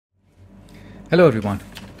Hello everyone.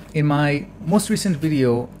 In my most recent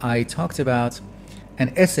video, I talked about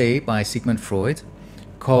an essay by Sigmund Freud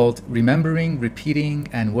called Remembering, Repeating,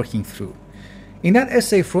 and Working Through. In that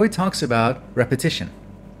essay, Freud talks about repetition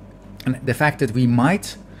and the fact that we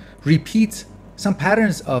might repeat some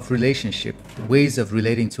patterns of relationship, ways of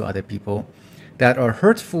relating to other people that are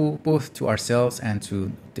hurtful both to ourselves and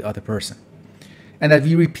to the other person. And that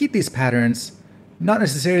we repeat these patterns not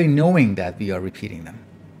necessarily knowing that we are repeating them.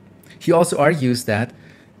 He also argues that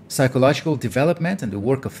psychological development and the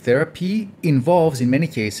work of therapy involves, in many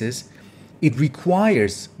cases, it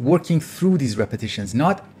requires working through these repetitions,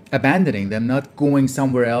 not abandoning them, not going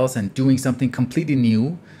somewhere else and doing something completely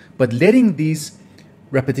new, but letting these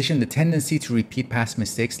repetition, the tendency to repeat past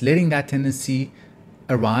mistakes, letting that tendency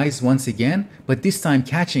arise once again, but this time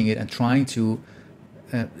catching it and trying to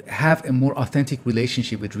have a more authentic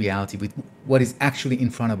relationship with reality, with what is actually in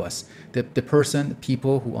front of us, the person, the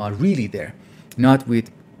people who are really there, not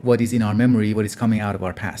with what is in our memory, what is coming out of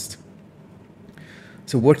our past.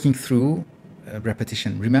 So working through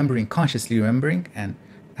repetition, remembering, consciously remembering, and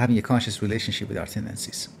having a conscious relationship with our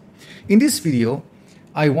tendencies. In this video,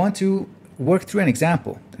 I want to work through an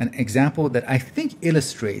example that I think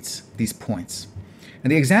illustrates these points.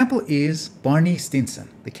 And the example is Barney Stinson,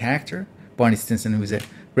 the character Barney Stinson, who is a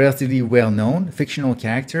relatively well-known fictional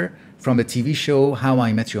character from the TV show How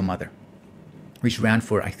I Met Your Mother, which ran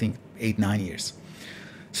for, I think, 8-9 years.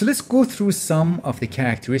 So let's go through some of the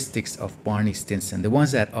characteristics of Barney Stinson, the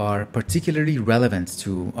ones that are particularly relevant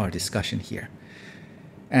to our discussion here.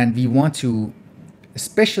 And we want to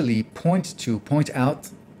especially point out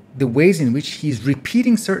the ways in which he's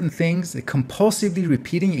repeating certain things, compulsively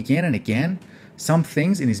repeating again and again some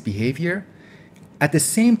things in his behavior. At the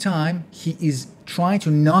same time, he is trying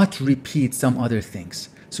to not repeat some other things.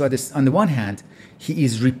 So on the one hand, he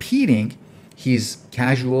is repeating his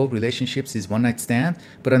casual relationships, his one-night stand,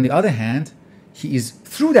 but on the other hand, he is,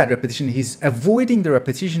 through that repetition, he's avoiding the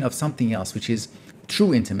repetition of something else, which is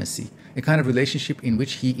true intimacy, a kind of relationship in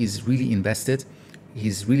which he is really invested,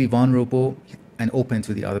 he's really vulnerable and open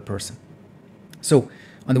to the other person. So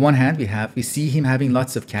on the one hand, we see him having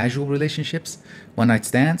lots of casual relationships, one-night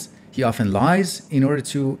stands. He often lies in order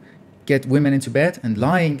to get women into bed, and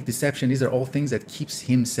lying, deception, these are all things that keeps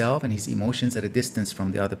himself and his emotions at a distance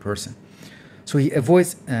from the other person. So he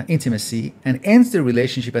avoids intimacy and ends the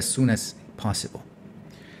relationship as soon as possible.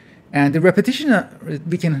 And the repetition,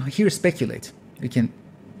 we can here speculate. We can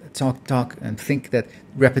talk and think that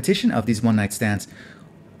repetition of these one-night stands,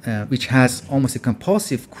 which has almost a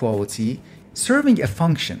compulsive quality, serving a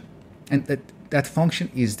function. And that function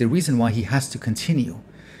is the reason why he has to continue.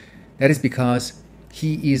 That is because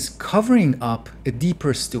he is covering up a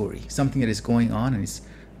deeper story, something that is going on and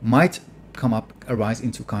might arise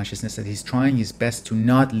into consciousness, that he's trying his best to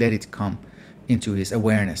not let it come into his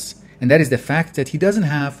awareness. And that is the fact that he doesn't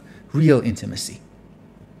have real intimacy.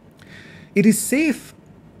 It is safe,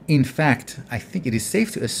 in fact, I think it is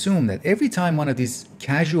safe to assume that every time one of these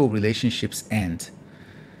casual relationships end,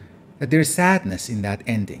 that there is sadness in that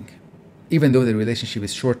ending. Even though the relationship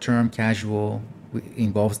is short-term, casual,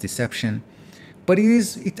 involves deception, but it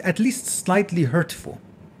is at least slightly hurtful.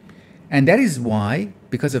 And that is why,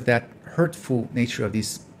 because of that hurtful nature of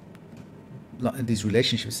these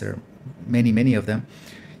relationships, there are many of them,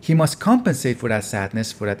 he must compensate for that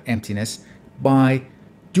sadness, for that emptiness, by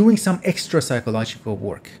doing some extra psychological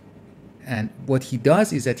work. And what he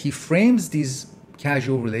does is that he frames these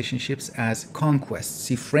casual relationships as conquests.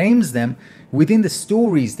 He frames them within the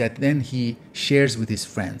stories that then he shares with his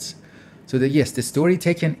friends. So that yes, the story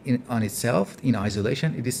taken on itself, in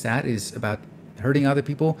isolation, it is sad, it is about hurting other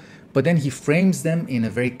people, but then he frames them in a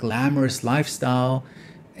very glamorous lifestyle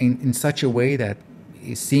in such a way that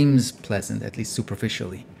it seems pleasant, at least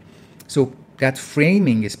superficially. So that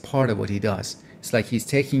framing is part of what he does. It's like he's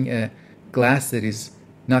taking a glass that is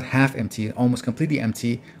not half empty, almost completely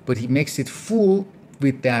empty, but he makes it full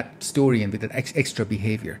with that story and with that extra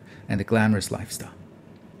behavior and the glamorous lifestyle.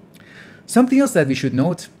 Something else that we should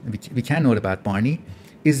note, we can note about Barney,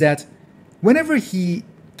 is that whenever he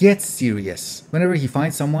gets serious, whenever he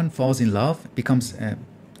finds someone, falls in love,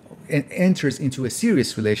 enters into a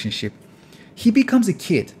serious relationship, he becomes a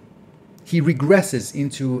kid. He regresses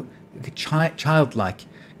into a childlike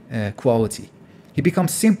quality. He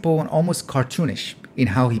becomes simple and almost cartoonish in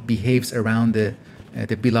how he behaves around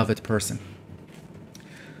the beloved person.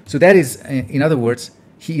 So that is, in other words,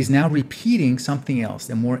 he is now repeating something else,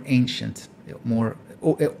 a more ancient,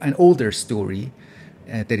 an older story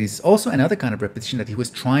that is also another kind of repetition that he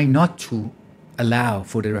was trying not to allow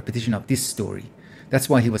for the repetition of this story. That's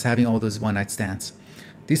why he was having all those one-night stands.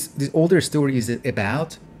 This older story is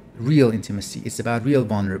about real intimacy. It's about real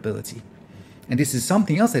vulnerability. And this is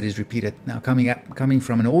something else that is repeated now, coming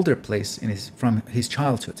from an older place from his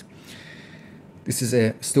childhood. This is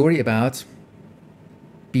a story about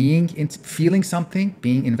feeling something,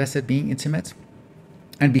 being invested, being intimate.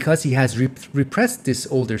 And because he has repressed this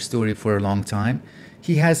older story for a long time,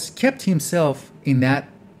 he has kept himself in that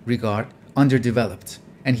regard underdeveloped.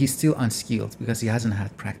 And he's still unskilled because he hasn't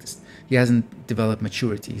had practice. He hasn't developed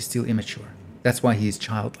maturity. He's still immature. That's why he is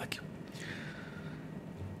childlike.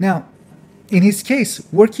 Now, in his case,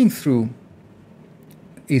 working through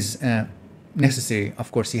is necessary.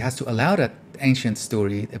 Of course, he has to allow that ancient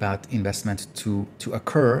story about investment to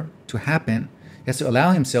occur, to happen. He has to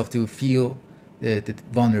allow himself to feel the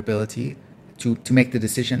vulnerability, to make the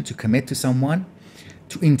decision, to commit to someone,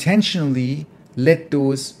 to intentionally let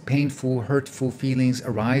those painful, hurtful feelings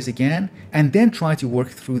arise again, and then try to work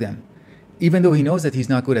through them. Even though he knows that he's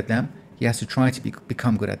not good at them, he has to try to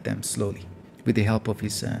become good at them slowly with the help of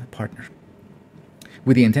his partner,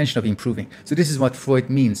 with the intention of improving. So this is what Freud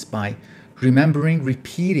means by remembering,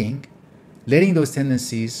 repeating, letting those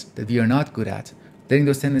tendencies that we are not good at, letting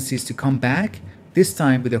those tendencies to come back, this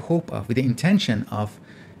time with the intention of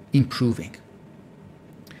improving.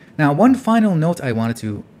 Now, one final note I wanted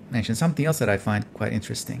to mention, something else that I find quite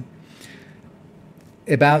interesting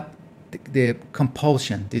about the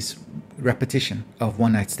compulsion, this repetition of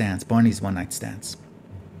one-night stands, Barney's one-night stands.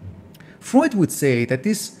 Freud would say that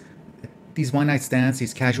these one-night stands,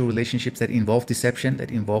 these casual relationships that involve deception,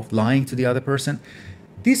 that involve lying to the other person,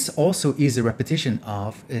 this also is a repetition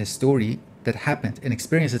of a story that happened, an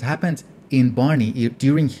experience that happened in Barney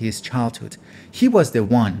during his childhood. He was the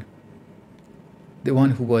one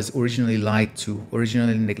who was originally lied to,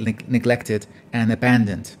 originally neglected and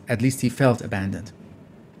abandoned. At least he felt abandoned.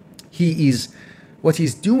 What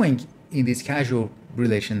he's doing in these casual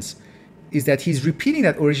relations is that he's repeating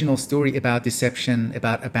that original story about deception,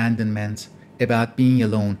 about abandonment, about being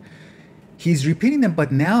alone. He's repeating them,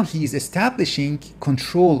 but now he's establishing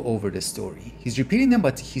control over the story. He's repeating them,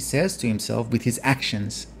 but he says to himself with his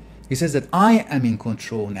actions, he says that I am in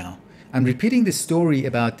control now. I'm repeating the story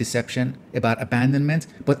about deception, about abandonment,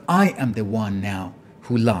 but I am the one now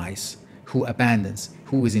who lies, who abandons,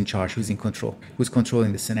 who is in charge, who's in control, who's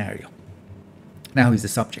controlling the scenario. Now he's the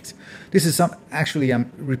subject. This is actually,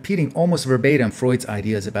 I'm repeating almost verbatim Freud's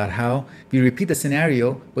ideas about how we repeat the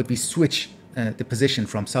scenario, but we switch the position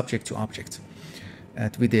from subject to object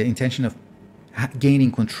with the intention of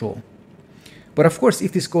gaining control. But of course,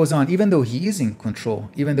 if this goes on, even though he is in control,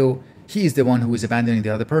 even though he is the one who is abandoning the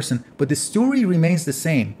other person, but the story remains the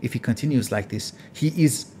same if he continues like this. He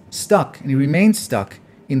is stuck, and he remains stuck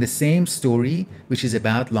in the same story, which is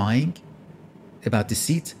about lying, about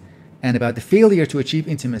deceit, and about the failure to achieve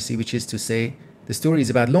intimacy, which is to say, the story is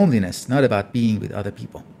about loneliness, not about being with other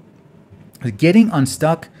people. Getting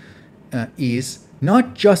unstuck is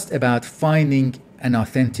not just about finding an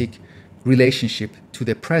authentic relationship to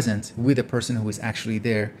the present with the person who is actually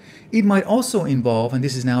there. It might also involve, and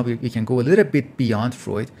this is now we can go a little bit beyond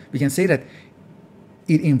Freud, we can say that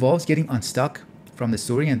it involves getting unstuck from the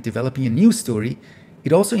story and developing a new story.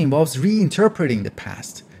 It also involves reinterpreting the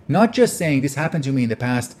past, not just saying this happened to me in the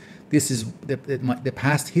past, this is the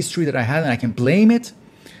past history that I had and I can blame it.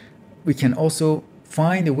 We can also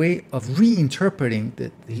find a way of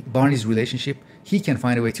reinterpreting Barney's relationship. He can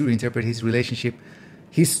find a way to reinterpret his relationship,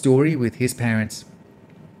 his story with his parents.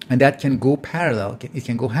 And that can go parallel, it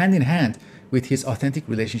can go hand in hand with his authentic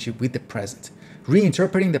relationship with the present.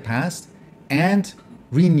 Reinterpreting the past and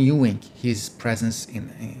renewing his presence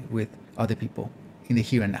with other people in the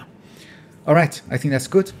here and now. All right, I think that's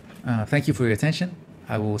good. Thank you for your attention.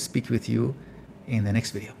 I will speak with you in the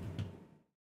next video.